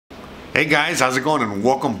Hey guys, how's it going and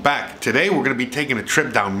welcome back. Today we're going to be taking a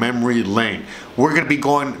trip down memory lane. We're going to be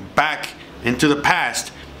going back into the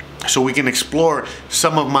past so we can explore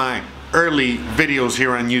some of my early videos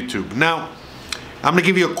here on YouTube. Now, I'm going to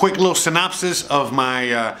give you a quick little synopsis of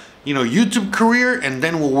my YouTube career, and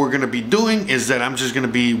then what we're going to be doing is that I'm just going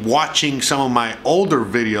to be watching some of my older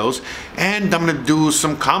videos and I'm going to do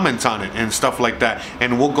some comments on it and stuff like that,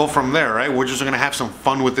 and we'll go from there, right? We're just going to have some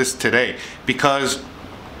fun with this today because,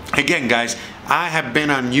 again guys, I have been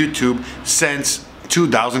on YouTube since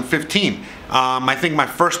 2015. I think my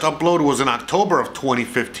first upload was in October of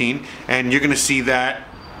 2015, and you're gonna see that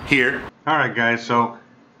here. Alright guys, so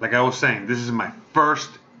like I was saying, this is my first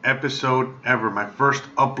episode ever, my first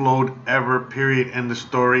upload ever, period, end of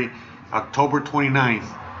story, October 29th,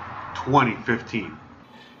 2015.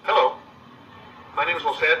 Hello, my name is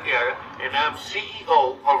Arteaga, and I'm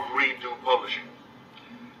CEO of Redo Publishing.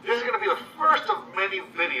 This is going to be the first of many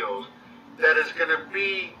videos that is going to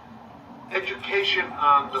be education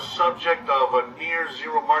on the subject of a near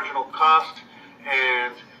zero marginal cost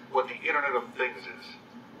and what the Internet of Things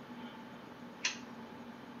is.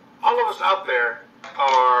 All of us out there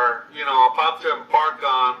are, about to embark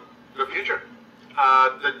on the future.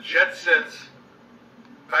 The Jetsons,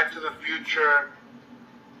 Back to the Future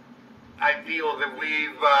ideal that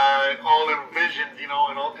we've all envisioned, in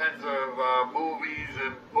all kinds of movies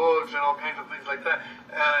and books and all kinds of things like that,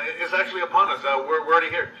 is actually upon us. We're already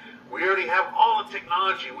here. We already have all the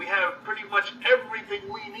technology. We have pretty much everything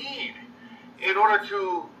we need in order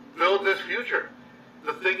to build this future.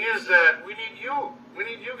 The thing is that we need you. We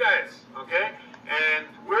need you guys, okay? And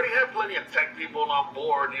we already have plenty of tech people on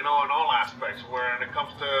board, in all aspects, when it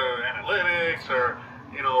comes to analytics or,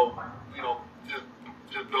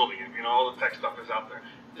 just building it, all the tech stuff is out there.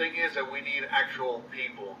 The thing is that we need actual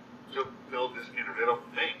people to build this Internet of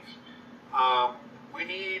Things. We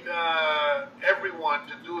need everyone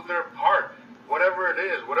to do their part, whatever it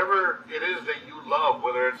is that you love,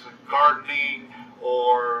 whether it's gardening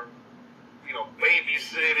or,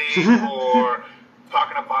 babysitting or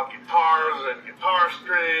talking about guitars and guitar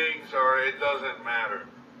strings, or it doesn't matter.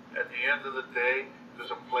 At the end of the day,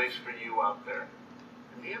 there's a place for you out there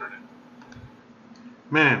in the Internet.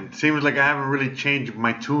 Man, seems like I haven't really changed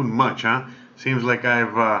my tune much, huh? Seems like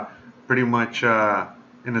I've pretty much,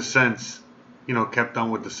 in a sense, kept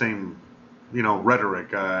on with the same,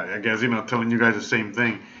 rhetoric. I guess, telling you guys the same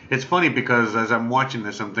thing. It's funny because as I'm watching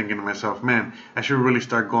this, I'm thinking to myself, man, I should really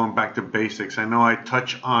start going back to basics. I know I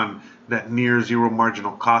touch on that near zero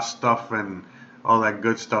marginal cost stuff and all that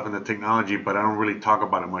good stuff in the technology, but I don't really talk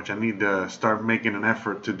about it much. I need to start making an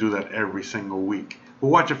effort to do that every single week.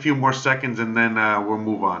 We'll watch a few more seconds and then we'll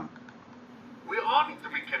move on. We all need to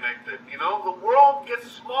be connected. The world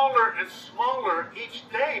gets smaller and smaller each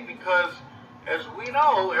day because, as we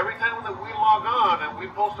know, every time that we log on and we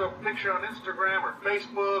post a picture on Instagram or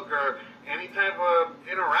Facebook or any type of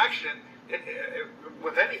interaction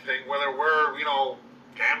with anything, whether we're,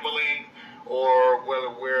 gambling or whether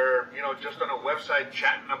we're, just on a website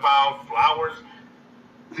chatting about flowers,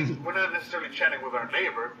 we're not necessarily chatting with our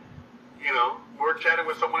neighbor. We're chatting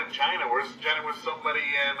with someone in China, we're chatting with somebody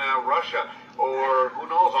in Russia, or who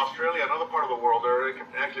knows, Australia, another part of the world, or it can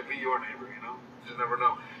actually be your neighbor, you just never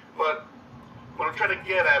know. But what I'm trying to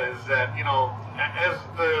get at is that, as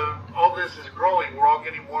all this is growing, we're all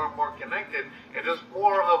getting more and more connected, and there's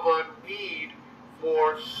more of a need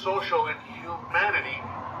for social and humanity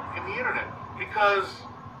in the Internet. Because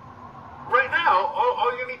right now,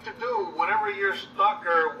 all you need to do whenever you're stuck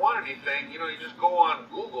or want anything, you just go on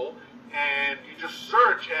Google and you just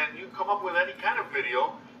search and you come up with any kind of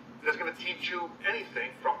video that's going to teach you anything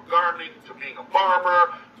from gardening to being a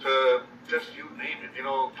barber to just you name it,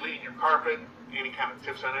 cleaning your carpet, any kind of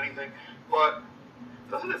tips on anything. But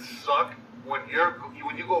doesn't it suck when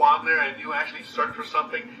you go on there and you actually search for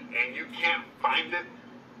something and you can't find it?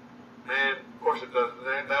 Man, of course it does.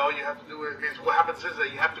 And all you have to do is what happens is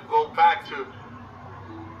that you have to go back to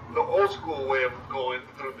the old school way of going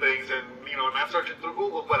through things and, not searching through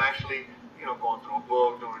Google, but actually, going through a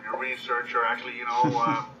book, doing your research, or actually,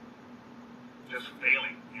 just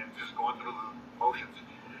failing and just going through the motions.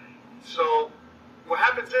 So what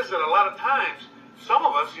happens is that a lot of times, some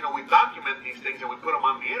of us, we document these things and we put them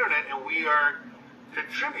on the Internet and we are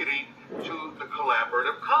contributing to the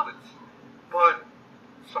collaborative commons. But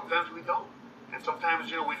sometimes we don't. And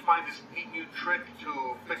sometimes, we find this neat new trick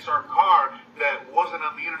to fix our car that wasn't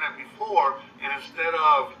on the Internet before, and instead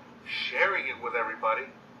of sharing it with everybody,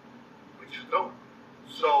 we just don't.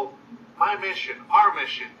 So my mission, our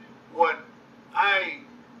mission, what I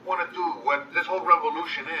want to do, what this whole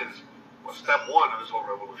revolution is, what step one of this whole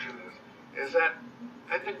revolution is that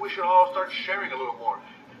I think we should all start sharing a little more.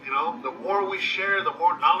 You know, the more we share, the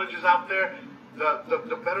more knowledge is out there,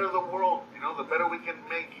 the better the world, you know, the better we can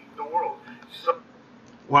make the world. So.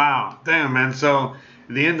 Wow, damn, man. So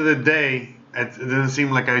at the end of the day, it doesn't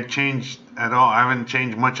seem like I changed at all. I haven't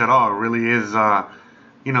changed much at all. It really is,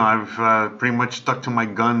 you know, I've pretty much stuck to my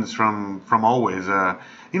guns from always.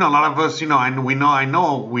 You know, a lot of us, you know, I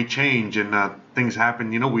know we change and things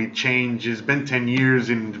happen. You know, we change. It's been 10 years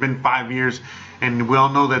and it's been 5 years, and we all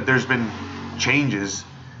know that there's been changes.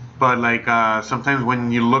 But like sometimes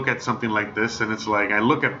when you look at something like this, and it's like I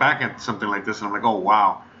look back at something like this, and I'm like, oh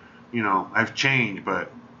wow, you know, I've changed,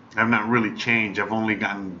 but I've not really changed. I've only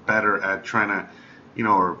gotten better at trying to, you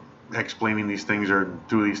know, or explaining these things or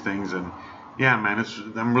do these things. And yeah, man,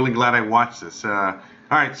 I'm really glad I watched this.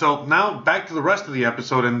 All right, so now back to the rest of the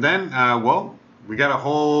episode, and then, well, we got a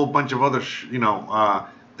whole bunch of other, you know,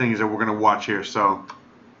 things that we're gonna watch here. So,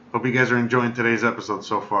 hope you guys are enjoying today's episode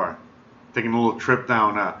so far. Taking a little trip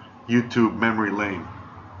down YouTube memory lane.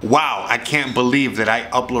 Wow, I can't believe that I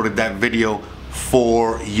uploaded that video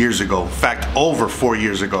 4 years ago. In fact, over 4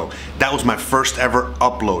 years ago. That was my first ever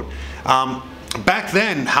upload. Back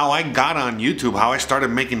then, how I got on YouTube, how I started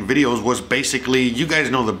making videos was basically, you guys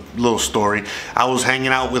know the little story. I was hanging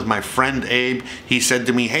out with my friend Abe. He said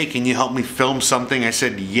to me, hey, can you help me film something? I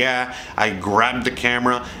said, yeah. I grabbed the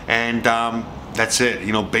camera, and that's it.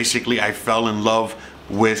 You know, basically I fell in love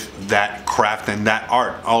with that craft and that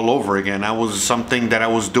art all over again. That was something that I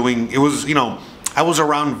was doing. It was, you know, I was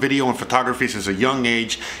around video and photography since a young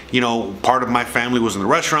age. You know, part of my family was in the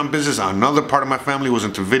restaurant business. Another part of my family was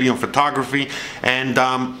into video and photography. And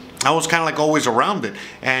I was kind of like always around it.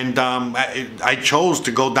 And I chose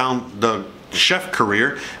to go down the chef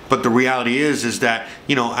career. But the reality is that,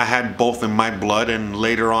 you know, I had both in my blood. And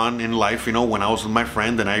later on in life, you know, when I was with my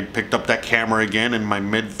friend and I picked up that camera again in my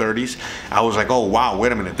mid-30s, I was like, oh, wow,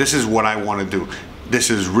 wait a minute. This is what I want to do. This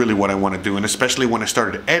is really what I want to do. And especially when I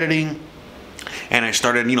started editing, and I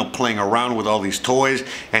started, you know, playing around with all these toys,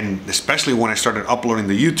 and especially when I started uploading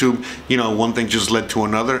to YouTube, you know, one thing just led to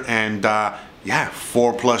another, and yeah,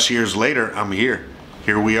 4+ years later, I'm here.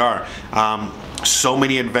 Here we are. So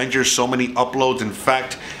many adventures, so many uploads. In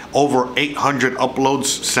fact, over 800 uploads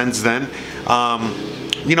since then.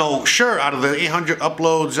 You know, sure, out of the 800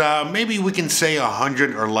 uploads, maybe we can say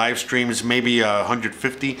 100 are live streams, maybe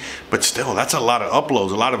 150, but still, that's a lot of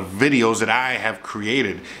uploads, a lot of videos that I have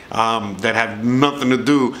created that have nothing to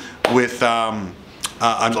do with a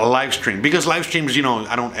live stream. Because live streams, you know,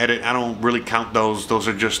 I don't edit, I don't really count those. Those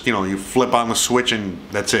are just, you know, you flip on the switch and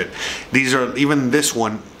that's it. These are, even this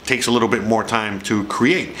one takes a little bit more time to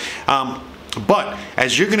create. But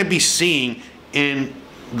as you're going to be seeing in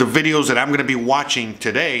the videos that I'm going to be watching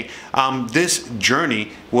today, this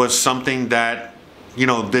journey was something that, you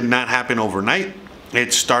know, did not happen overnight.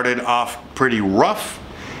 It started off pretty rough,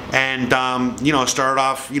 and you know, it started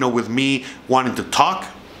off, you know, with me wanting to talk,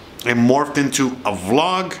 and morphed into a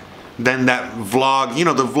vlog. Then that vlog, you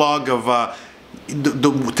know, the vlog of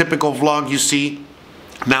the typical vlog you see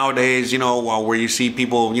nowadays, you know, where you see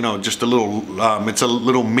people, you know, just a little, it's a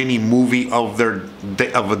little mini movie of their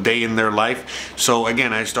day, of a day in their life. So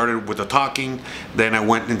again, I started with the talking, then I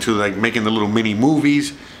went into like making the little mini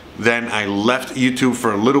movies. Then I left YouTube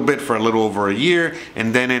for a little bit, for a little over a year,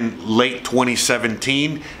 and then in late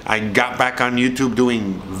 2017, I got back on YouTube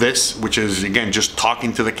doing this, which is again just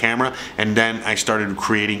talking to the camera, and then I started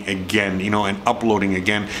creating again, you know, and uploading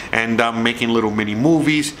again, and making little mini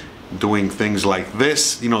movies, doing things like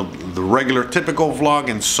this, you know, the regular typical vlog,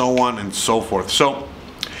 and so on and so forth. So,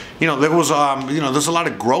 you know, there was, you know, there's a lot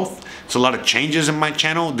of growth. It's a lot of changes in my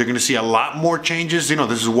channel. They're gonna see a lot more changes. You know,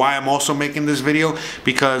 this is why I'm also making this video,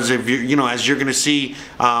 because if you know, as you're gonna see,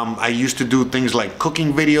 I used to do things like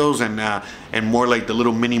cooking videos and more like the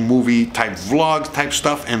little mini movie type vlogs type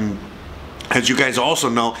stuff. And as you guys also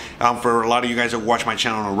know, for a lot of you guys that watch my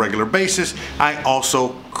channel on a regular basis, I also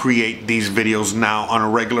create these videos now on a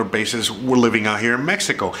regular basis. We're living out here in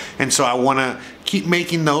Mexico, and so I want to keep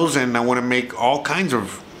making those, and I want to make all kinds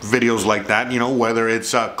of videos like that, you know, whether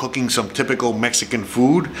it's cooking some typical Mexican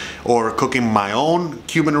food, or cooking my own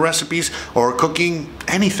Cuban recipes, or cooking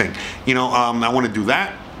anything, you know. I want to do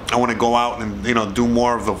that. I want to go out and, you know, do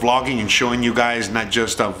more of the vlogging and showing you guys not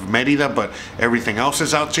just of Merida, but everything else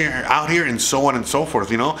is out here, and so on and so forth,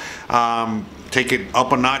 you know. Take it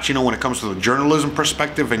up a notch, you know, when it comes to the journalism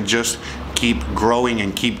perspective, and just keep growing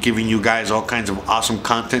and keep giving you guys all kinds of awesome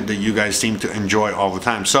content that you guys seem to enjoy all the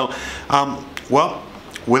time. So, well,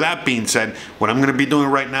 with that being said, what I'm going to be doing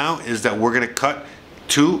right now is that we're going to cut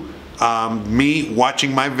to me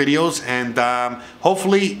watching my videos, and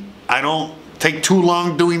hopefully I don't take too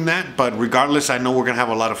long doing that, but regardless, I know we're gonna have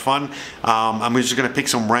a lot of fun. I'm just gonna pick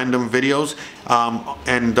some random videos,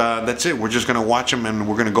 and that's it. We're just gonna watch them and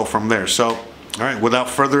we're gonna go from there. So, all right, without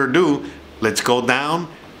further ado, let's go down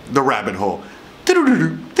the rabbit hole.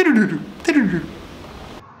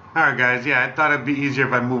 Alright guys, yeah, I thought it'd be easier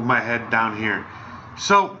if I moved my head down here.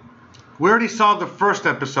 So, we already saw the first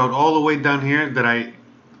episode all the way down here that I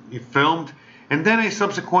filmed. And then I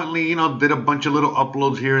subsequently, you know, did a bunch of little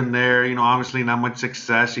uploads here and there. You know, obviously not much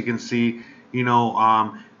success. You can see, you know,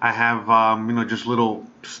 I have, you know, just little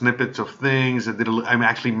snippets of things. I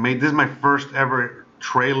actually made, this is my first ever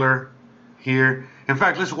trailer here. In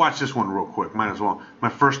fact, let's watch this one real quick. Might as well. My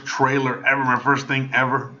first trailer ever. My first thing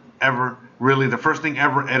ever. Really, the first thing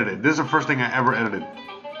ever edited. This is the first thing I ever edited.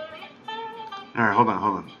 Alright, hold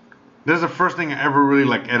on. This is the first thing I ever really,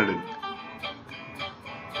 like, edited.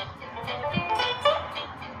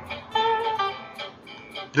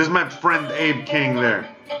 This is my friend Abe King there.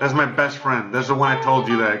 That's my best friend. That's the one I told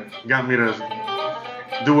you that got me to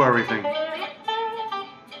do everything.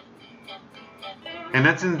 And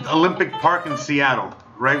that's in Olympic Park in Seattle,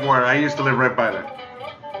 right where I used to live, right by there.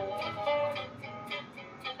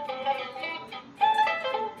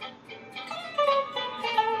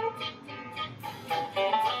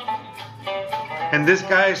 And this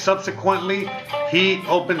guy subsequently, he's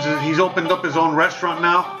opened up his own restaurant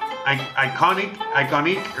now,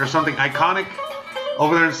 iconic or something, iconic,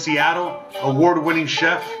 over there in Seattle. Award-winning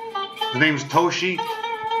chef. His name's Toshi.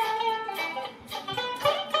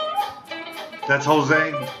 That's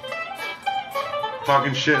Jose.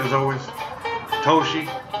 Talking shit as always. Toshi,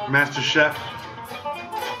 master chef.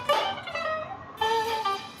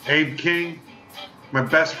 Abe King, my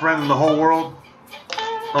best friend in the whole world.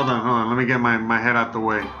 Hold on, let me get my head out the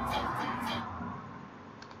way.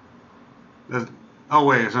 Oh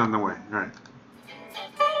wait, it's not in the way. All right.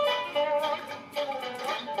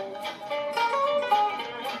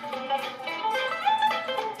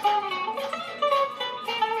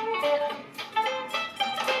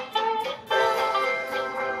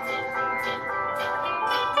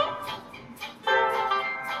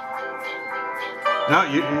 No,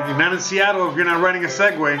 you're not in Seattle if you're not riding a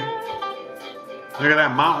Segway. Look at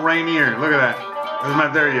that, Mount Rainier. Look at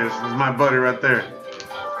that. There he is. This is my buddy right there.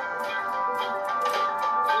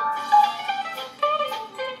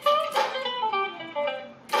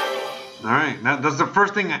 Alright, now that's the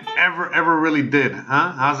first thing I ever really did.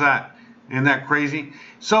 Huh? How's that? Isn't that crazy?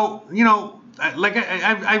 So, you know, like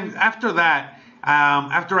after that,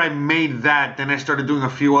 after I made that, then I started doing a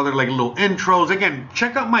few other like little intros. Again,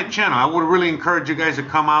 check out my channel. I would really encourage you guys to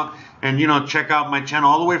come out and, you know, check out my channel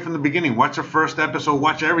all the way from the beginning. Watch the first episode,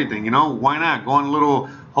 watch everything, you know, why not? Go on a little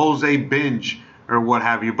Jose binge or what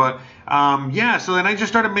have you. But yeah, so then I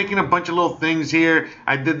just started making a bunch of little things here.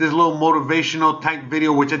 I did this little motivational type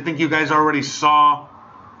video, which I think you guys already saw.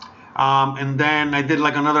 And then I did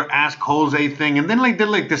like another Ask Jose thing. And then I did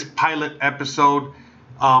like this pilot episode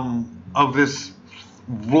of this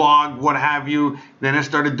vlog, what have you. Then I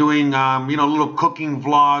started doing, you know, little cooking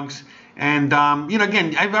vlogs. And, you know,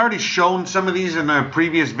 again, I've already shown some of these in a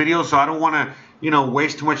previous video, so I don't want to, you know,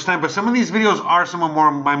 waste too much time. But some of these videos are some of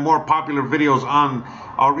my more popular videos on,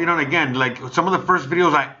 you know, and again, like some of the first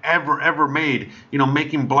videos I ever made, you know,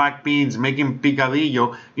 making black beans, making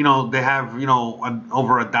picadillo, you know, they have, you know,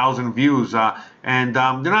 over 1,000 views. And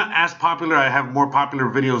they're not as popular. I have more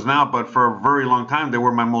popular videos now, but for a very long time, they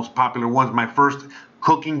were my most popular ones. My first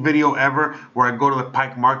cooking video ever, where I go to the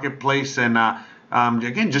Pike Marketplace and,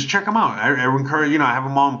 again, just check them out. I encourage, you know, I have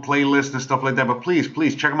them on playlists and stuff like that, but please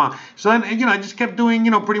check them out. So then, you know, I just kept doing,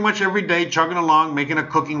 you know, pretty much every day, chugging along, making a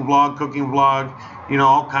cooking vlog, you know,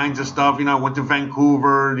 all kinds of stuff. You know, I went to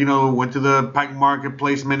Vancouver, you know, went to the Pike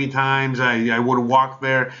Marketplace many times. I would walk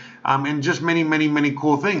there, and just many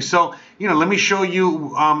cool things. So, you know, let me show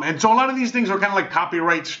you, and so a lot of these things are kind of like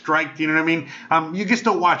copyright striked, you know what I mean? You can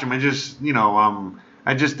still watch them. I just, you know,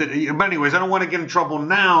 but anyways, I don't want to get in trouble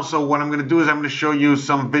now, so what I'm going to do is I'm going to show you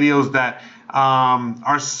some videos that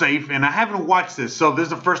are safe, and I haven't watched this, so this is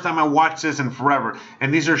the first time I watched this in forever,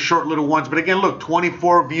 and these are short little ones, but again, look,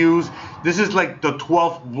 24 views. This is like the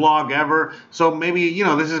 12th vlog ever, so maybe, you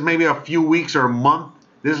know, this is maybe a few weeks or a month.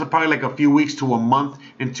 This is probably like a few weeks to a month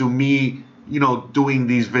into me, you know, doing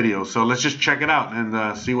these videos, so let's just check it out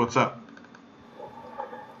and see what's up.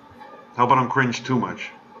 Hope I don't cringe too much.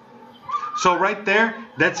 So right there,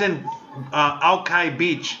 that's in Alki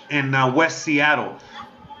Beach in West Seattle.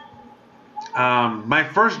 My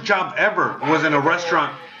first job ever was in a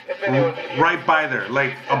restaurant right by there,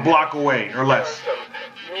 like a block away or less.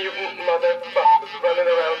 Mutant motherfuckers running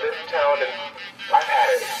around this town and I've had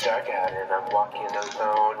it dark out and I'm walking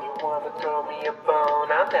alone. You wanna throw me a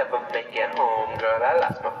bone? I'll never make it home, girl. I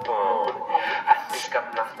lost my phone. I think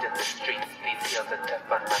I'm lost in the streets. These heels are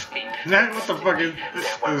tough on my feet. What the fuck is this?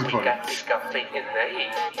 Then one week I think I'll fake in the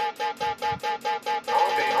heat. All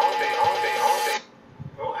day.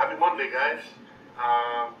 Well, happy Monday, guys.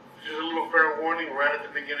 Just a little fair warning right at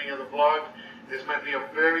the beginning of the vlog. This might be a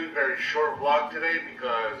very, very short vlog today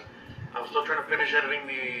because I'm still trying to finish editing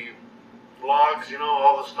the vlogs, you know,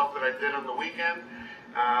 all the stuff that I did on the weekend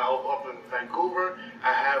up in Vancouver.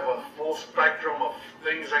 I have a full spectrum of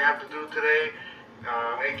things I have to do today,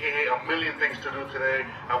 aka a million things to do today.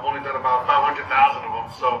 I've only done about 500,000 of them,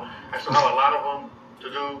 so I still have a lot of them to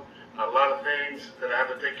do, a lot of things that I have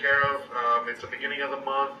to take care of. It's the beginning of the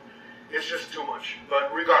month. It's just too much,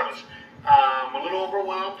 but regardless, I'm a little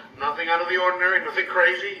overwhelmed. Nothing out of the ordinary, nothing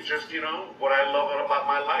crazy. It's just, you know, what I love about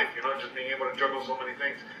my life, you know, just being able to juggle so many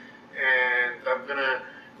things. And I'm gonna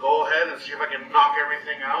go ahead and see if I can knock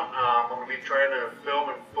everything out. I'm gonna be trying to film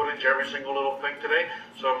and footage every single little thing today,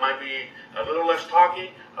 so it might be a little less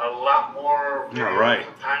talking, a lot more videos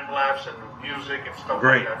and time lapse and music and stuff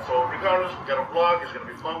like that. So regardless, we got a vlog. It's gonna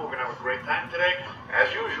be fun. We're gonna have a great time today,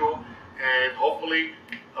 as usual, and hopefully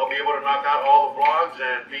I'll be able to knock out all the vlogs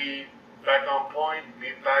and be back on point,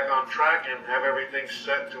 be back on track, and have everything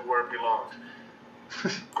set to where it belongs.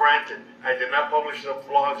 Granted, I did not publish the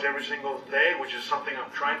vlogs every single day, which is something I'm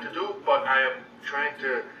trying to do, but I am trying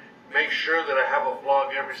to make sure that I have a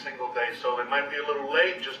vlog every single day. So it might be a little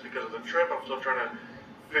late just because of the trip. I'm still trying to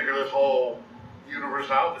figure this whole universe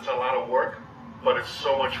out. It's a lot of work, but it's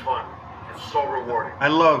so much fun. It's so rewarding.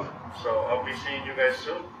 So I'll be seeing you guys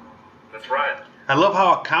soon. Let's ride. I love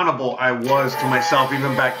how accountable I was to myself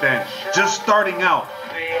even back then. Just starting out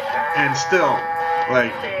and still,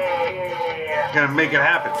 like, gonna make it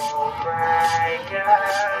happen.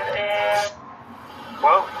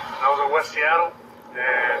 Well, I was in West Seattle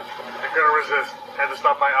and I couldn't resist. Had to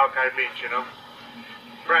stop by Alki Beach, you know.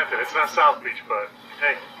 Granted, it's not South Beach, but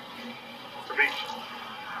hey, it's a beach.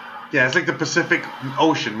 Yeah, it's like the Pacific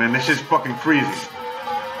Ocean, man. This shit's fucking freezing.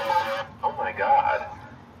 Oh my god.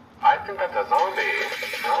 I think that's a zombie.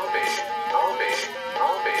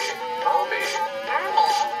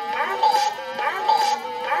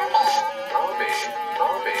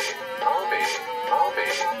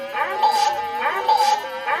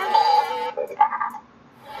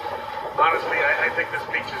 Honestly, I think this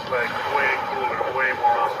beach is like way cooler, way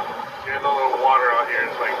more awesome. Even though the water out here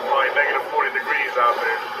is like probably negative 40 degrees out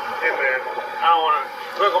there. In there, I don't want to.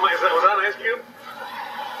 Look, was that an ice cube?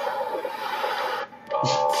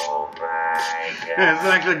 Oh my god. Yeah, this is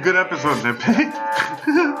actually a good episode, Nip.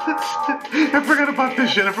 I forgot about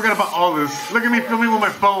this shit. I forgot about all this. Look at me filming with my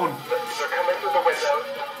phone. They're coming through the windows.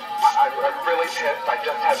 I'm really pissed. I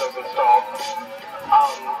just had those installed.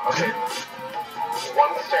 Okay.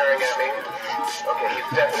 One's staring at me. Okay, he's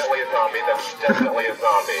definitely a zombie. That's definitely a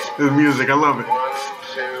zombie. The music, I love it. 1,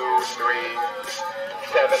 2, 3,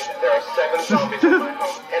 7. There are 7 zombies in my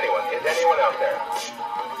home. Is anyone out there?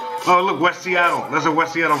 Oh, look, West Seattle. There's a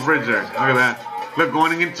West Seattle bridge there. Look at that. Look,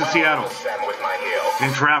 going into Seattle. With my heels.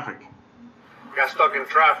 In traffic. Got stuck in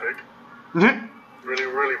traffic. Really,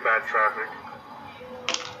 really bad traffic.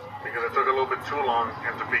 Because it took a little bit too long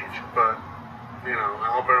at the beach. But, you know,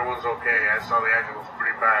 I hope everyone's okay. I saw the accident was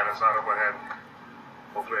pretty bad. I saw it up ahead.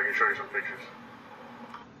 Hopefully I can show you some pictures.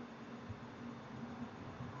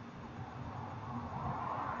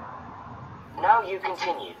 Now you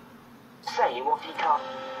continue. Say what he can't.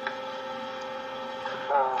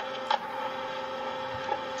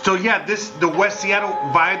 So yeah, the West Seattle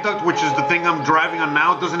Viaduct, which is the thing I'm driving on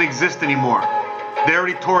now, doesn't exist anymore. They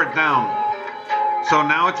already tore it down. So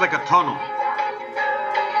now it's like a tunnel.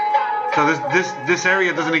 So this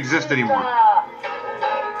area doesn't exist anymore.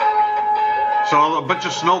 So a bunch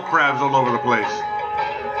of snow crabs all over the place.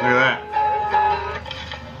 Look at that.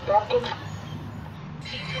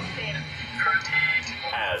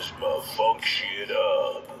 Asthma, funk shit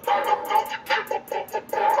up.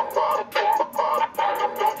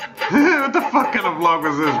 What the fuck kind of vlog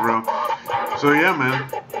was this, bro? So yeah, man.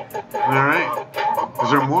 Alright. Is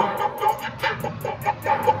there more?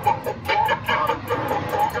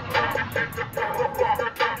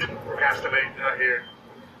 Procrastinate out here.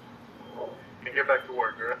 And get back to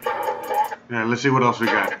work, right? Yeah, let's see what else we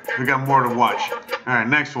got. We got more to watch. Alright,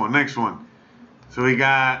 next one. So we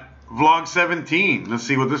got vlog 17. Let's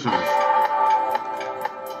see what this one is.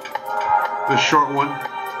 The short one.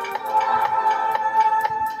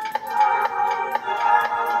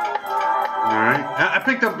 Alright. I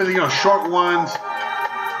picked up, short ones.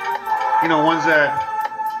 Ones that...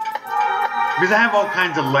 Because I have all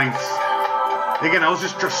kinds of lengths. Again, I was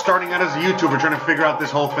just starting out as a YouTuber trying to figure out this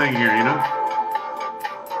whole thing here, you know?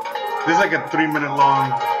 This is like a 3-minute long...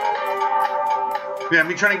 Yeah,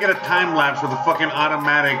 me trying to get a time lapse with a fucking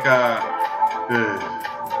automatic,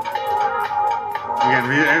 Again,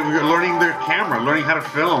 we're learning their camera, learning how to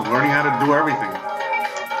film, learning how to do everything.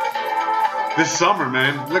 This summer,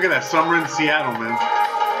 man. Look at that, summer in Seattle, man.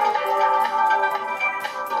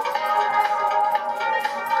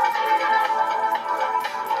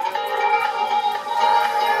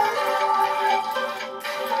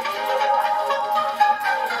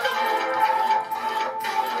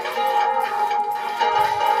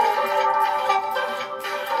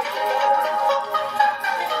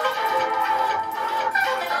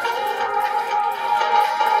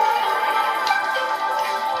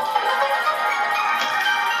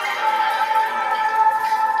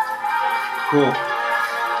 Cool.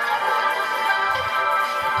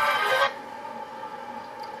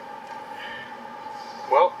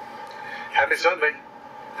 Well, happy Sunday.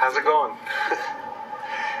 How's it going?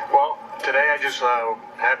 Well, today I just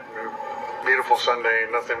had a beautiful Sunday,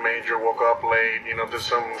 nothing major, woke up late, you know, did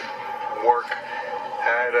some work,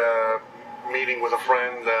 had a meeting with a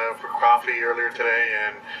friend for coffee earlier today,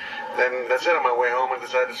 and then that's it. On my way home, I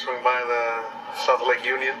decided to swing by the South Lake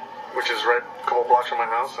Union, which is right a couple blocks from my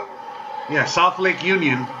house, and yeah, South Lake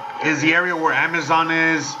Union is the area where Amazon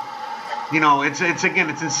is. You know, it's in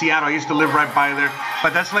Seattle. I used to live right by there,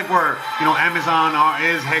 but that's like where, you know, Amazon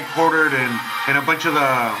is headquartered, and a bunch of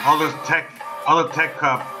all the tech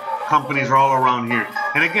companies are all around here.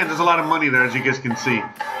 And again, there's a lot of money there, as you guys can see.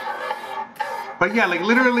 But yeah, like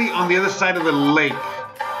literally on the other side of the lake,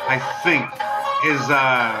 I think is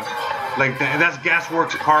like that's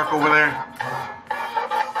Gasworks Park over there.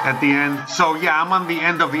 At the end. So yeah, I'm on the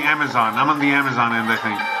end of the Amazon. I'm on the Amazon end, I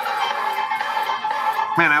think.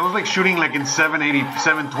 Man, I was like shooting like in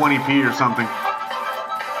 720p or something.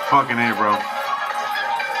 Fucking A, bro.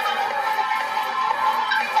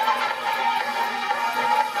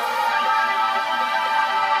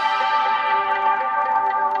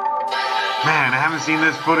 Man, I haven't seen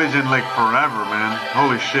this footage in like forever, man.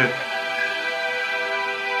 Holy shit.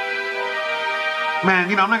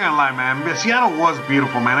 Man, you know, I'm not gonna lie, man. Seattle was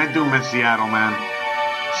beautiful, man. I do miss Seattle, man.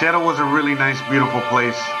 Seattle was a really nice, beautiful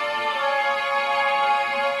place.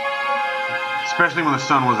 Especially when the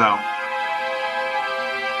sun was out.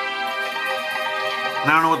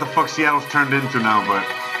 And I don't know what the fuck Seattle's turned into now, but...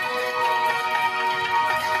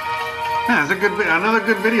 Yeah, it's another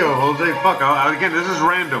good video, Jose. Fuck, again, this is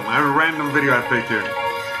random. I have a random video I picked here.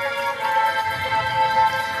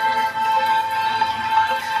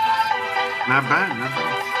 Not bad, not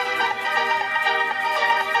bad.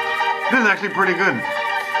 This is actually pretty good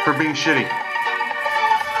for being shitty.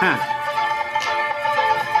 Huh.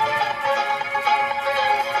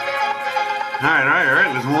 All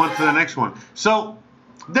right. Let's move on to the next one. So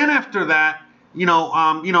then after that, you know,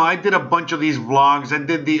 I did a bunch of these vlogs. I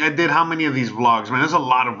did how many of these vlogs, man? There's a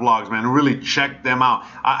lot of vlogs, man. Really check them out.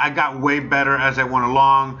 I got way better as I went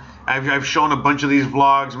along. I've shown a bunch of these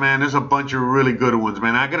vlogs, man. There's a bunch of really good ones,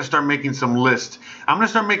 man. I gotta start making some lists. I'm gonna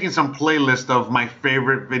start making some playlists of my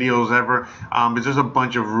favorite videos ever. But there's a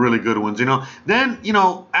bunch of really good ones, you know. Then, you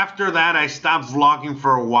know, after that, I stopped vlogging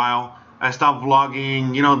for a while. I stopped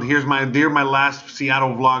vlogging, you know, here's my last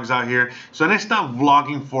Seattle vlogs out here. So then I stopped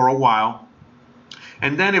vlogging for a while.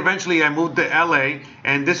 And then eventually I moved to LA,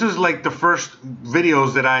 and this is like the first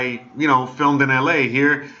videos that I, you know, filmed in LA.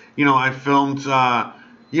 Here, you know, I filmed,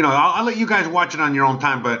 you know, I'll let you guys watch it on your own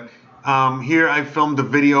time, but here I filmed the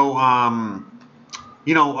video,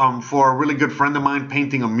 you know, for a really good friend of mine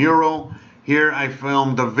painting a mural. Here I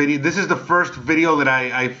filmed the video. This is the first video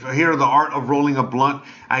that here, the art of rolling a blunt.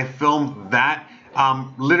 I filmed that.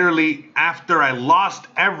 Literally after I lost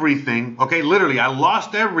everything, okay, literally I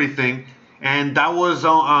lost everything. And that was,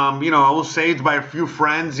 you know, I was saved by a few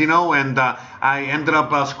friends, you know, and I ended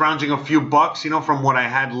up scrounging a few bucks, you know, from what I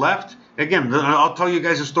had left. Again, I'll tell you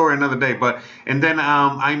guys a story another day. And then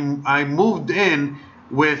I moved in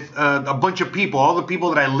with a bunch of people, all the people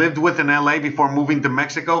that I lived with in LA before moving to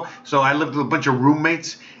Mexico. So I lived with a bunch of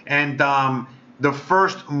roommates. And the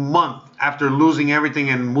first month after losing everything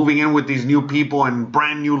and moving in with these new people and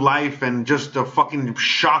brand new life and just a fucking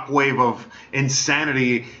shockwave of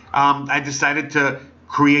insanity, I decided to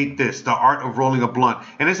create this, the art of rolling a blunt.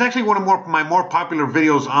 And it's actually one of my more popular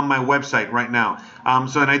videos on my website right now.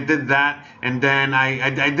 So and I did that, and then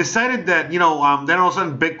I decided that, you know, then all of a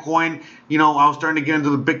sudden Bitcoin, you know, I was starting to get into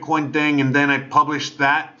the Bitcoin thing, and then I published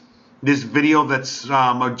that. this video that's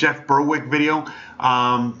a Jeff Berwick video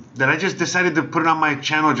that I just decided to put it on my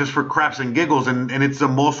channel just for craps and giggles, and it's the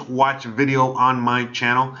most watched video on my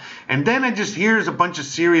channel. And then here's a bunch of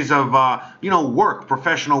series of work,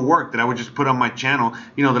 professional work that I would just put on my channel,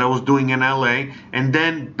 that I was doing in LA, and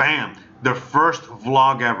then bam, the first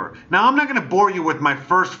vlog ever. Now, I'm not going to bore you with my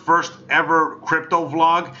first ever crypto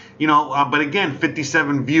vlog, but again,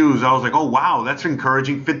 57 views. I was like, oh, wow, that's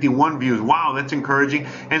encouraging. 51 views. Wow, that's encouraging.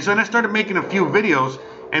 And so then I started making a few videos,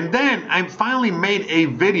 and then I finally made a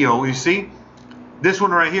video, you see? This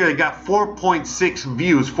one right here, it got 4.6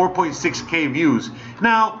 views, 4.6K views.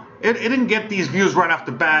 Now, it didn't get these views right off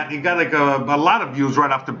the bat. It got like a lot of views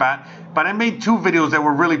right off the bat. But I made two videos that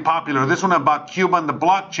were really popular. This one about Cube on the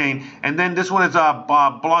blockchain, and then this one is a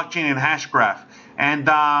blockchain and hash graph. And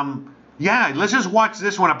yeah, let's just watch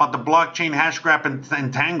this one about the blockchain, hash graph,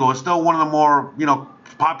 and Tangle. It's still one of the more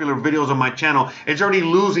popular videos on my channel. It's already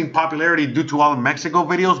losing popularity due to all the Mexico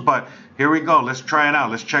videos, but here we go. Let's try it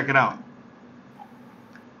out. Let's check it out.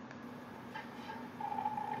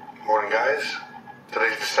 Morning, guys.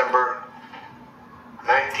 Today's December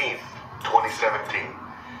 19th, 2017.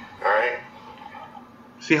 Alright?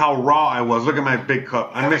 See how raw I was. Look at my big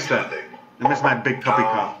cup. I missed that. I missed my big cuppy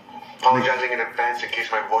cup. Apologizing in advance in case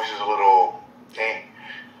my voice is a little kind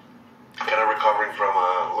of recovering from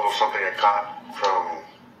a little something I caught from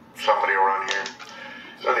somebody around here.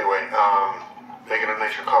 So anyway, making a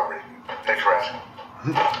nice recovery. Thanks for asking.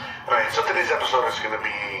 Alright, so today's morning episode is going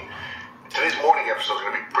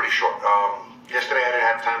to be pretty short. Yesterday I didn't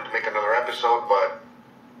have time to make another episode, but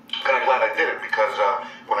I'm kind of glad I did it, because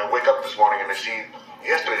when I wake up this morning and I see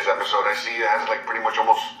yesterday's episode, I see it has like pretty much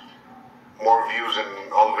almost more views in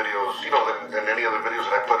all the videos, than any other videos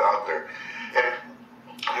that I put out there. And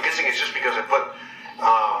I'm guessing it's just because I put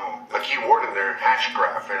a keyword in there, hash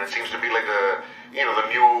graph, and it seems to be like the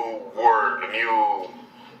new word, the new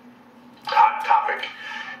hot topic.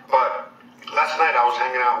 But last night I was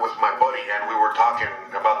hanging out with my buddy, and we were talking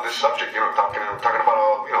about this subject, talking about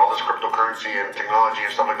all this cryptocurrency and technology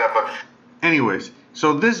and stuff like that. But anyways,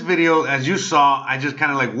 so this video, as you saw, I just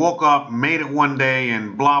kind of like woke up, made it one day,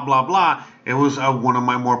 and blah blah blah. It was one of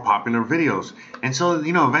my more popular videos, and so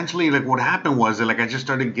eventually, like, what happened was that, like, I just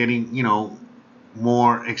started getting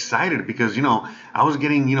more excited, because I was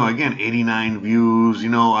getting again 89 views,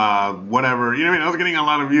 whatever, I was getting a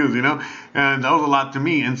lot of views, and that was a lot to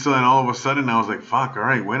me. And so then all of a sudden I was like, fuck, all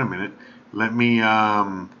right, wait a minute, let me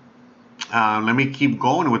keep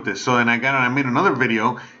going with this. So then I made another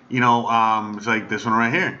video, it's like this one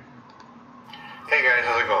right here. Hey guys,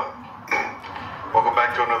 how's it going? Welcome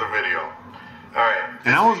back to another video. Alright.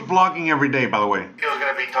 And I was vlogging every day, by the way. I was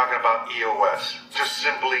going to be talking about EOS. Just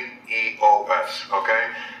simply EOS, okay?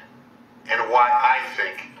 And why I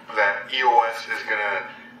think that EOS is going to,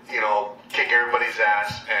 kick everybody's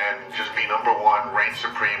ass and just be number one, reign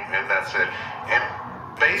supreme, and that's it. And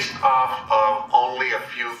based off of only a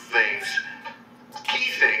few things,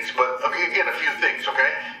 key things, but again, a few things,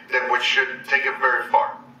 okay, that which should take it very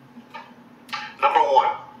far. Number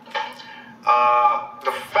one,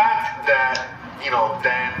 the fact that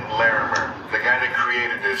Dan Larimer, the guy that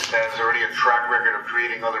created this, has already a track record of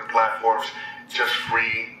creating other platforms just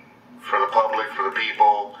free for the public, for the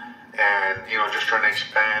people, and just trying to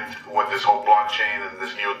expand what this whole blockchain and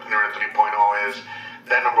this new Internet 3.0 is.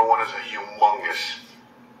 That, number one, is a humongous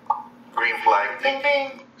green flag. Ding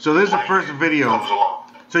ding. So this is the first video. Comes along.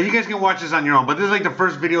 So you guys can watch this on your own, but this is like the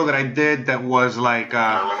first video that I did that was like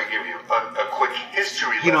let me give you a quick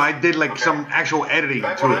history lesson. I did like some actual editing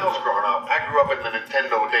back to when it. I was growing up, I grew up in the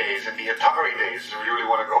Nintendo days and the Atari days, if you really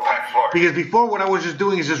want to go back far. Because before, what I was just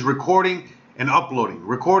doing is just recording and uploading,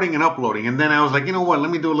 and then I was like, you know what,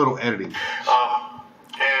 let me do a little editing. And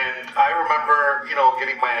I remember,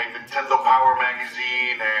 getting my Nintendo Power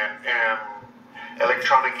magazine and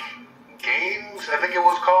Electronic Games, I think it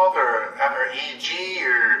was called, or EG,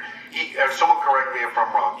 or someone correct me if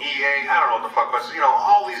I'm wrong, EA, I don't know what the fuck, but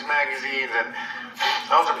all these magazines, and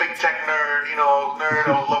I was a big tech nerd,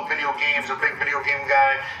 I love video games, a big video game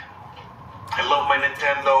guy. I love my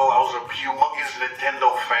Nintendo. I was a humongous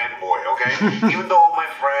Nintendo fanboy, okay? Even though my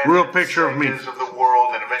friends, real picture of me, of the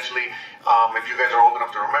world, and eventually, if you guys are old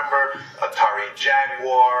enough to remember, Atari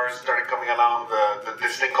Jaguars started coming along.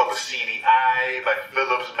 This thing called the CDI by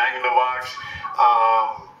Philips Magnavox.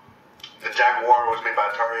 The Jaguar was made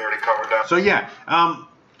by Atari. I already covered that. So yeah,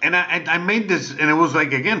 and I made this, and it was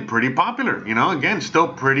like, again, pretty popular. Again, still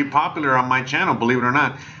pretty popular on my channel, believe it or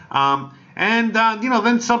not. And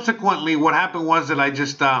then subsequently, what happened was that I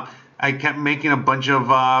just I kept making a bunch of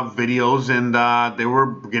videos, and they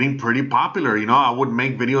were getting pretty popular. You know, I would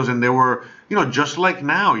make videos, and they were, you know, just like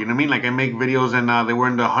now. You know what I mean? Like I make videos, and they were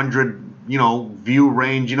in the 100, you know, view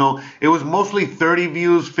range. You know, it was mostly 30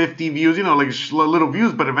 views, 50 views. You know, like little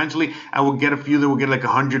views. But eventually, I would get a few that would get like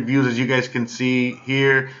 100 views, as you guys can see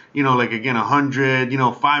here. You know, like again 100. You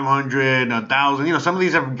know, 500, 1,000. You know, some of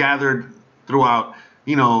these have gathered throughout,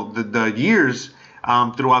 you know, the years,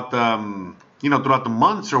 throughout the you know, throughout the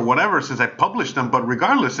months or whatever since I published them. But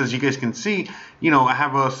regardless, as you guys can see, you know, I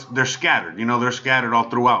have they're scattered. You know, they're scattered all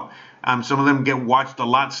throughout. Some of them get watched a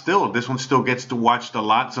lot still. This one still gets watched a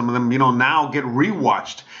lot. Some of them, you know, now get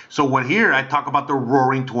rewatched. So when here I talk about the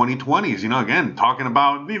roaring 2020s, you know, again, talking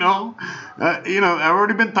about, you know, I've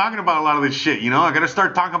already been talking about a lot of this shit. You know, I got to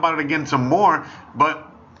start talking about it again some more. But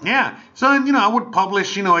yeah, so, you know, I would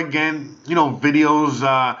publish, you know, again, you know, videos.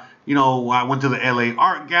 You know, I went to the LA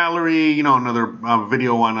Art Gallery, you know, another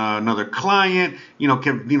video on another client, you know,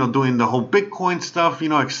 kept, you know, doing the whole Bitcoin stuff, you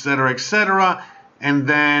know, et cetera, et cetera. And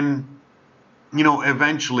then, you know,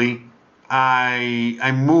 eventually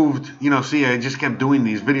I moved, you know, see, I just kept doing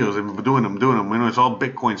these videos and doing them, you know, it's all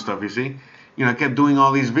Bitcoin stuff, you see. You know, I kept doing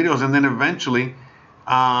all these videos, and then eventually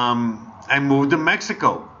I moved to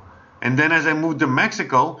Mexico. And then as I moved to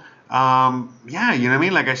Mexico, yeah, you know what I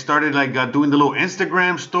mean? Like I started like doing the little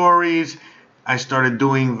Instagram stories. I started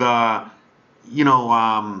doing the, you know,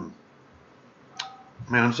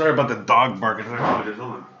 man, I'm sorry about the dog barking. Hold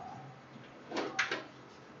on.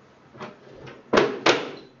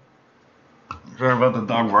 Sorry about the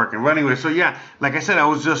dog barking. But anyway, so yeah, like I said,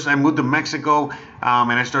 I moved to Mexico,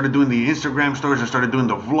 and I started doing the Instagram stories. I started doing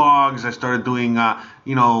the vlogs. I started doing,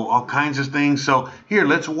 you know, all kinds of things. So here,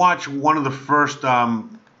 let's watch one of the first,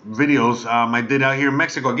 videos I did out here in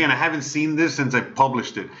Mexico. Again, I haven't seen this since I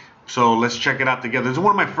published it, so let's check it out together. This is one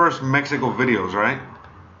of my first Mexico videos, right?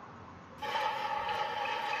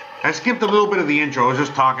 I skipped a little bit of the intro. I was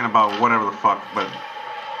just talking about whatever the fuck, but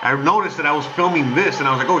I noticed that I was filming this, and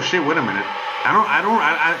I was like, oh shit, wait a minute.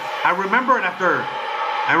 I remember it after.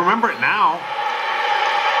 I remember it now,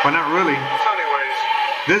 but not really.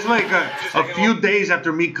 This is like a few days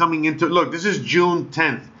after me coming into. Look, this is June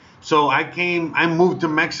 10th. So I moved to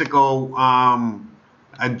Mexico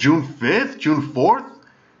at June 5th, June 4th.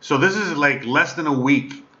 So this is like less than a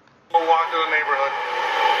week. We'll walk to the neighborhood.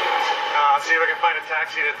 See if I can find a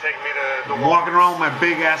taxi to take me to the walking around with my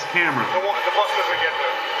big ass camera. The bus doesn't get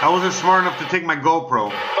there. I wasn't smart enough to take my GoPro.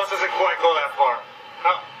 The bus doesn't quite go that far.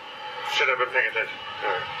 Oh, should have been paying attention.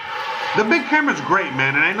 The big camera's great,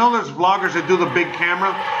 man. And I know there's vloggers that do the big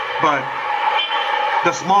camera, but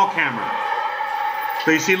the small camera. So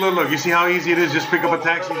you see, look, you see how easy it is? Just pick up a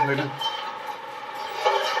taxi. Yeah,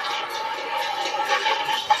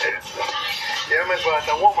 me fue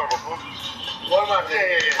hasta Walmart, por favor. Walmart, sí.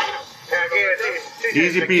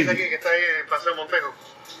 Easy peasy. Aquí, que está ahí en Paseo Montejo.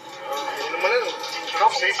 No,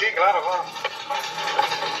 sí, claro.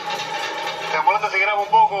 ¿Te molesta si grabo un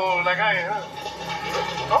poco la calle?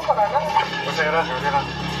 No, para nada. Muchas gracias.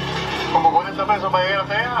 ¿Como 40 pesos para llegar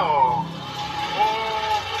hasta allá o...?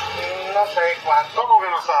 No sé cuánto. ¿Cómo que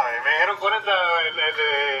no sabes? Me dijeron 40,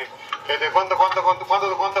 el de ¿cuánto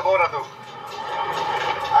cobras tú?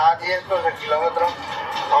 10 pesos el kilómetro.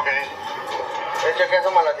 Ok. De hecho, que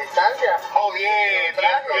somos la distancia. Oh, 10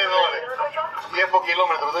 dólares. 10 por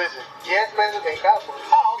kilómetro, tú dices. 10 pesos en cada.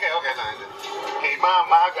 Ok, ¿y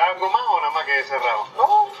algo más o nada más que cerrado? No.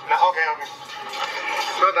 Ok.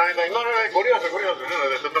 No, también. No, curioso. No,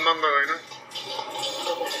 le estoy tomando, ¿no?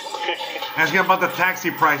 Asking about the taxi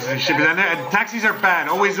prices and shit. Taxis are bad.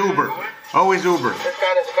 Always Uber. Always Uber. Es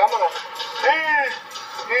cara su cámara.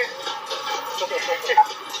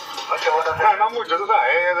 No mucho, tú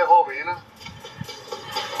sabes, es de hobby, ¿no?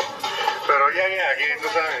 Pero ya, aquí, tú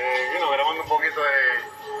sabes, grabando un poquito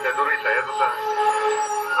de turista, ya tú sabes.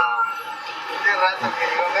 Hace rato que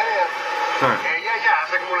llegó a Mérida. Ya,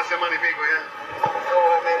 hace como una semana y pico ya. No,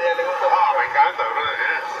 a Mérida le gusta mucho. Me encanta, bro,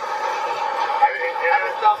 ¿Has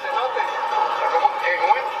estado cenote?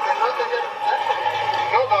 ¿Cómo es? ¿Cenote ya?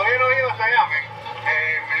 No, todavía no he ido hasta allá,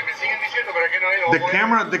 me siguen diciendo, pero es que no he ido.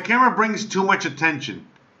 The camera brings too much attention.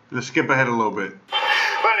 Let's skip ahead a little bit.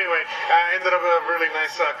 But anyway, I ended up a really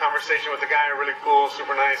nice conversation with the guy, really cool,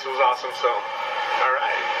 super nice, it was awesome, so,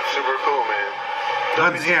 alright, super cool, man.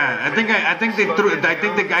 Yeah, I think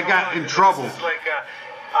I got in trouble. This is like,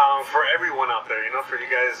 for everyone out there, for you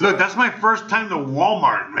guys. Look, that's my first time to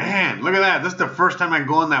Walmart, man. Look at that. That's the first time I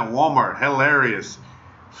go in that Walmart. Hilarious.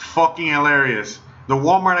 Fucking hilarious. The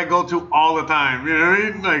Walmart I go to all the time. You know what I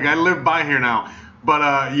mean? Like, I live by here now.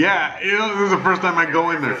 But, yeah, this is the first time I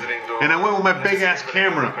go in there. And I went with my big-ass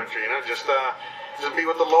camera. Just just be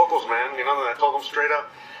with the locals, man. You know, and I told them straight up,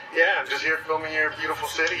 yeah, I'm just here filming your beautiful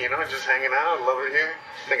city, you know, just hanging out. Love it here.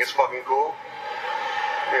 Think it's fucking cool.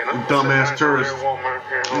 You know, dumbass tourist. Look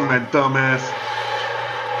at my dumbass.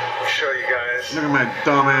 I'll show you guys. Look at my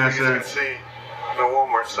dumbass there. You can see the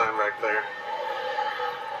Walmart sign back there.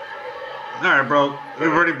 Alright, bro.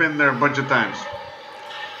 We've already been there a bunch of times.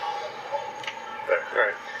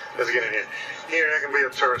 Alright, let's get in here. Here, I can be a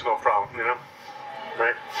tourist, no problem, you know?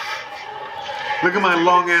 Right? Look at my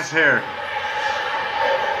long ass hair. Alright.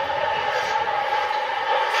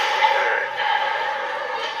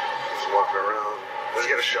 Just walking around. Let's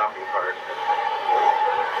get a shopping cart.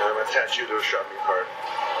 I'm gonna attach you to a shopping cart.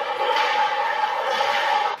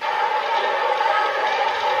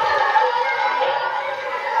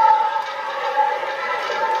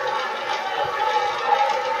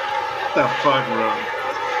 What the fuck, bro?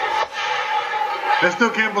 I still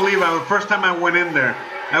can't believe the first time I went in there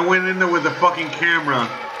with the fucking camera,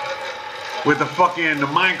 with the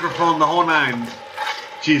microphone, the whole nine.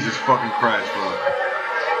 Jesus fucking Christ, bro.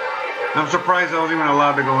 I'm surprised I was even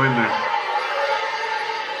allowed to go in there.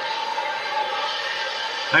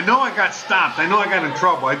 I know I got stopped. I know I got in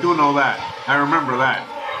trouble. I do know that. I remember that.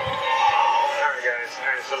 Alright guys,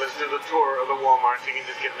 alright, so let's do the tour of the Walmart so you can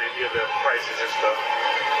just get an idea of the prices and stuff.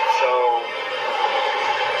 So,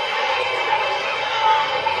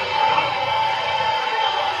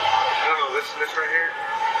 I don't know, this right here.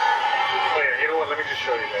 Oh yeah, you know what, let me just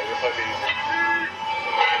show you guys. This might be easy.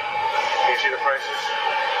 Can you see the prices?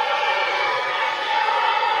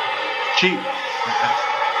 Cheap.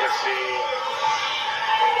 Let's see.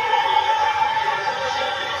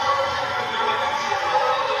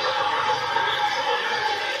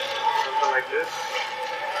 Something like this.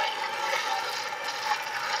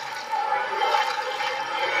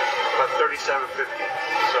 About $37.50.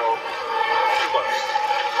 So $2.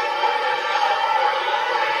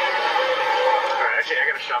 Alright, actually I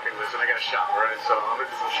got a shopping list and I got to shop, right? So I'm gonna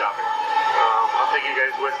do some shopping. I'll take you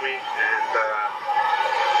guys with me and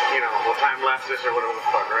you know, we'll time lapse this or whatever the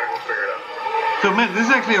fuck, right? We'll figure it out. So man, this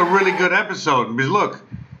is actually a really good episode because look,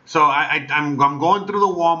 so I'm going through the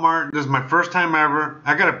Walmart. This is my first time ever.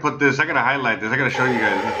 I gotta put this. I gotta highlight this. I gotta show you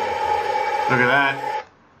guys. Look at that.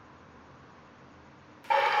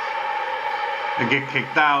 I get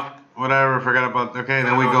kicked out. Whatever. Forgot about. Okay,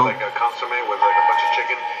 then we go. Like a consomme with like a bunch of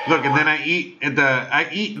chicken. Look, and then I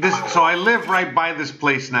eat this. So I live right by this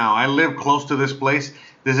place now. I live close to this place.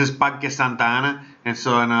 This is Parque Santa Ana, and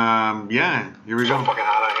so yeah, here we go. It's fucking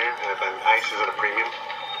hot out here, and then ice is at a premium.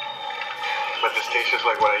 But this tastes just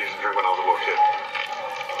like what I used to drink when I was a little kid.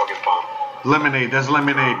 Fucking bomb. Lemonade. That's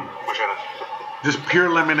lemonade. Which kind of? Just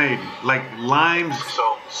pure lemonade, like limes,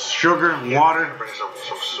 sugar, water. Bring some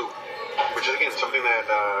soup, which is again something that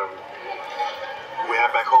we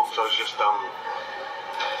have back home. So it's just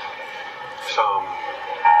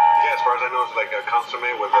yeah, as far as I know, it's like a consomme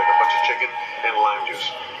with like a bunch of chicken and lime juice.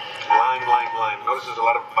 Lime. Notice there's a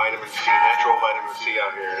lot of vitamin C, natural vitamin C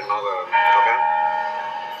out here and all the, okay?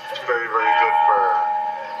 It's very, very good for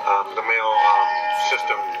the male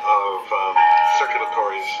system of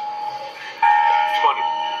circulatories. It's funny.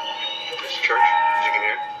 It's a church, as you can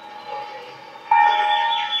hear.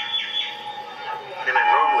 And then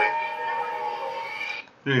normally...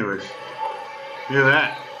 Anyways, look at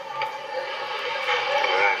that.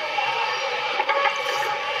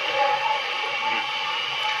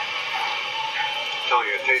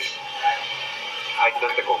 It tastes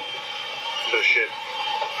identical to the shit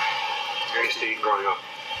I used to eat growing up.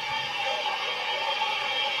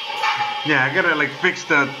 Yeah, I gotta like fix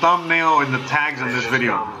the thumbnail and the tags on this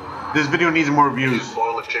video. This video needs more views.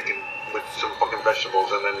 Boil the chicken with some fucking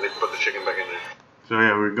vegetables and then they put the chicken back in there. So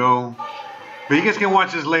yeah, we go. But you guys can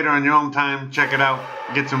watch this later on your own time. Check it out.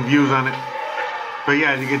 Get some views on it. But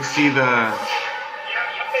yeah, you can see the...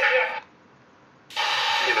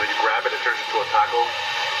 You know, you grab it, it turns into a taco.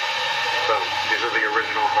 So these are the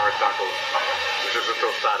original hard tacos. This is a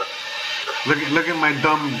tostada. Look at my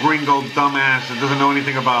dumb gringo dumbass that doesn't know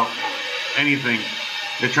anything about anything.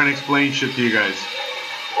 They're trying to explain shit to you guys.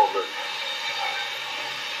 Hold it.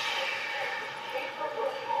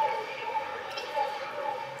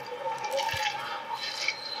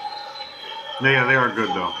 Yeah, they are good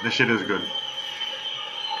though. This shit is good.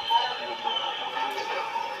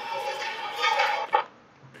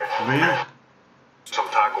 But yeah. Some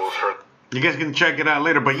tacos for... You guys can check it out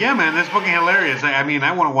later. But yeah, man, that's fucking hilarious. I mean,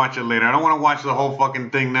 I want to watch it later. I don't want to watch the whole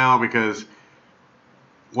fucking thing now because...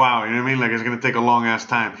 Wow, you know what I mean? Like, it's going to take a long-ass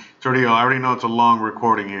time. It's already, I already know it's a long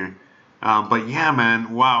recording here. But yeah,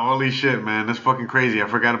 man. Wow, holy shit, man. That's fucking crazy. I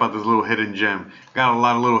forgot about this little hidden gem. Got a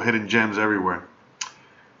lot of little hidden gems everywhere.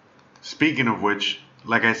 speaking of which,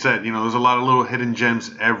 like I said, you know, there's a lot of little hidden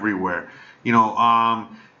gems everywhere. You know, I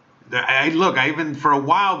even for a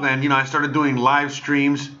while then, you know, I started doing live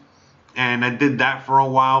streams, and I did that for a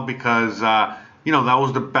while because, you know, that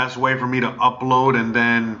was the best way for me to upload. And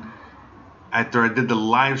then after I did the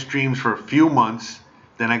live streams for a few months,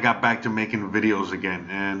 then I got back to making videos again,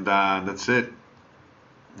 and that's it.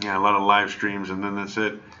 Yeah, a lot of live streams, and then that's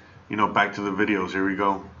it. You know, back to the videos. Here we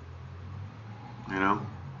go. You know.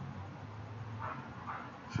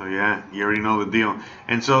 So yeah, you already know the deal.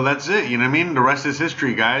 And so that's it. You know what I mean? The rest is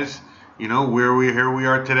history, guys. You know, here we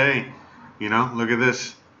are today. You know, look at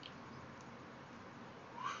this.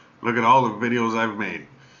 Look at all the videos I've made.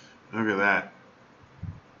 Look at that.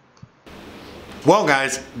 Well,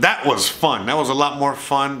 guys, that was fun. That was a lot more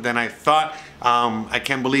fun than I thought. I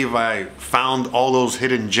can't believe I found all those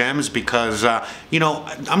hidden gems because, you know,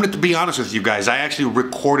 I'm going to be honest with you guys. I actually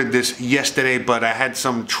recorded this yesterday, but I had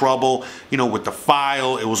some trouble, you know, with the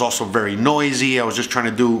file. It was also very noisy. I was just trying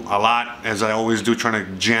to do a lot, as I always do, trying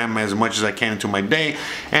to jam as much as I can into my day.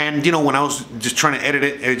 And, you know, when I was just trying to edit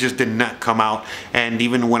it, it just did not come out. And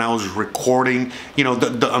even when I was recording, you know,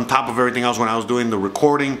 on top of everything else, when I was doing the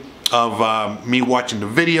recording of me watching the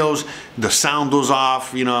videos, the sound was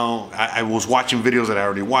off. You know, I was watching videos that I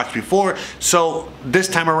already watched before. So this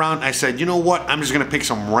time around I said, you know what, I'm just gonna pick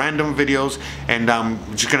some random videos, and I'm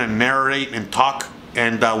just gonna narrate and talk,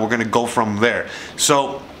 and we're gonna go from there.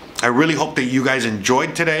 So I really hope that you guys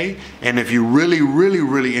enjoyed today, and if you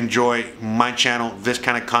really enjoy my channel, this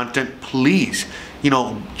kind of content, please, you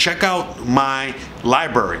know, check out my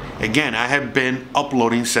library. Again, I have been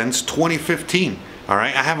uploading since 2015. All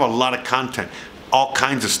right, I have a lot of content, all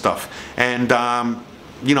kinds of stuff, and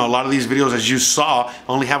you know, a lot of these videos, as you saw,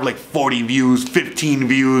 only have like 40 views, 15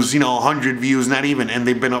 views, you know, 100 views, not even, and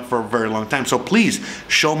they've been up for a very long time. So please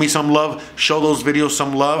show me some love, show those videos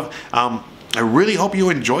some love. I really hope you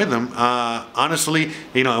enjoy them. Honestly,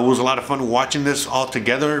 you know, it was a lot of fun watching this all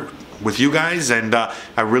together with you guys, and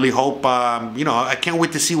I really hope, you know, I can't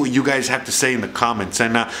wait to see what you guys have to say in the comments,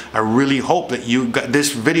 and I really hope that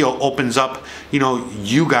this video opens up, you know,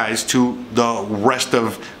 you guys to the rest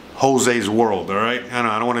of Jose's world. All right,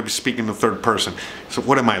 I don't want to be speaking in the third person. So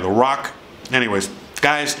what am I, The Rock? Anyways,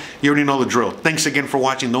 guys, you already know the drill. Thanks again for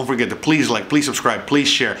watching. Don't forget to please like, please subscribe, please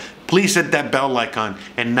share, please hit that bell icon,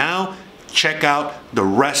 and now check out the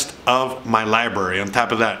rest of my library. On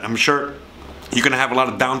top of that, I'm sure you're gonna have a lot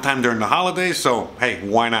of downtime during the holidays, so hey,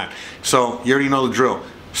 why not? So you already know the drill.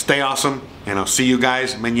 Stay awesome, and I'll see you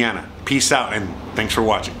guys mañana. Peace out, and thanks for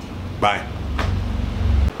watching. Bye.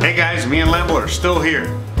 Hey guys, me and Lambo are still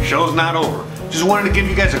here. Show's not over. Just wanted to give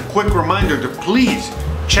you guys a quick reminder to please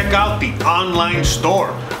check out the online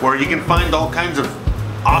store where you can find all kinds of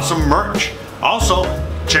awesome merch. Also,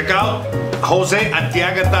 check out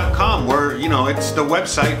josearteaga.com, where, you know, it's the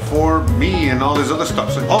website for me and all this other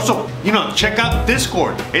stuff. So also, you know, check out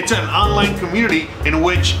Discord. It's an online community in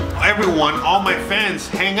which everyone, all my fans,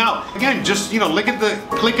 hang out. Again, just, you know,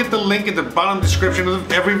 click at the link in the bottom description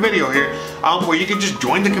of every video here, where you can just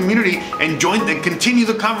join the community and continue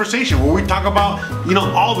the conversation where we talk about, you know,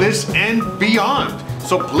 all this and beyond.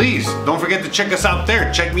 So please, don't forget to check us out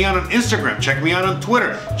there. Check me out on Instagram, check me out on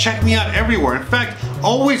Twitter, check me out everywhere. In fact,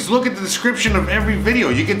 always look at the description of every video.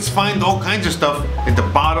 You can find all kinds of stuff at the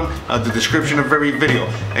bottom of the description of every video.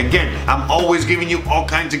 Again, I'm always giving you all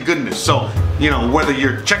kinds of goodness. So, you know, whether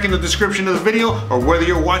you're checking the description of the video or whether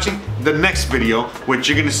you're watching the next video, which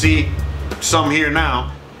you're gonna see some here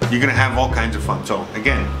now, you're gonna have all kinds of fun. So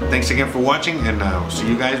again, thanks again for watching, and I'll see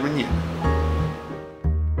you guys mañana.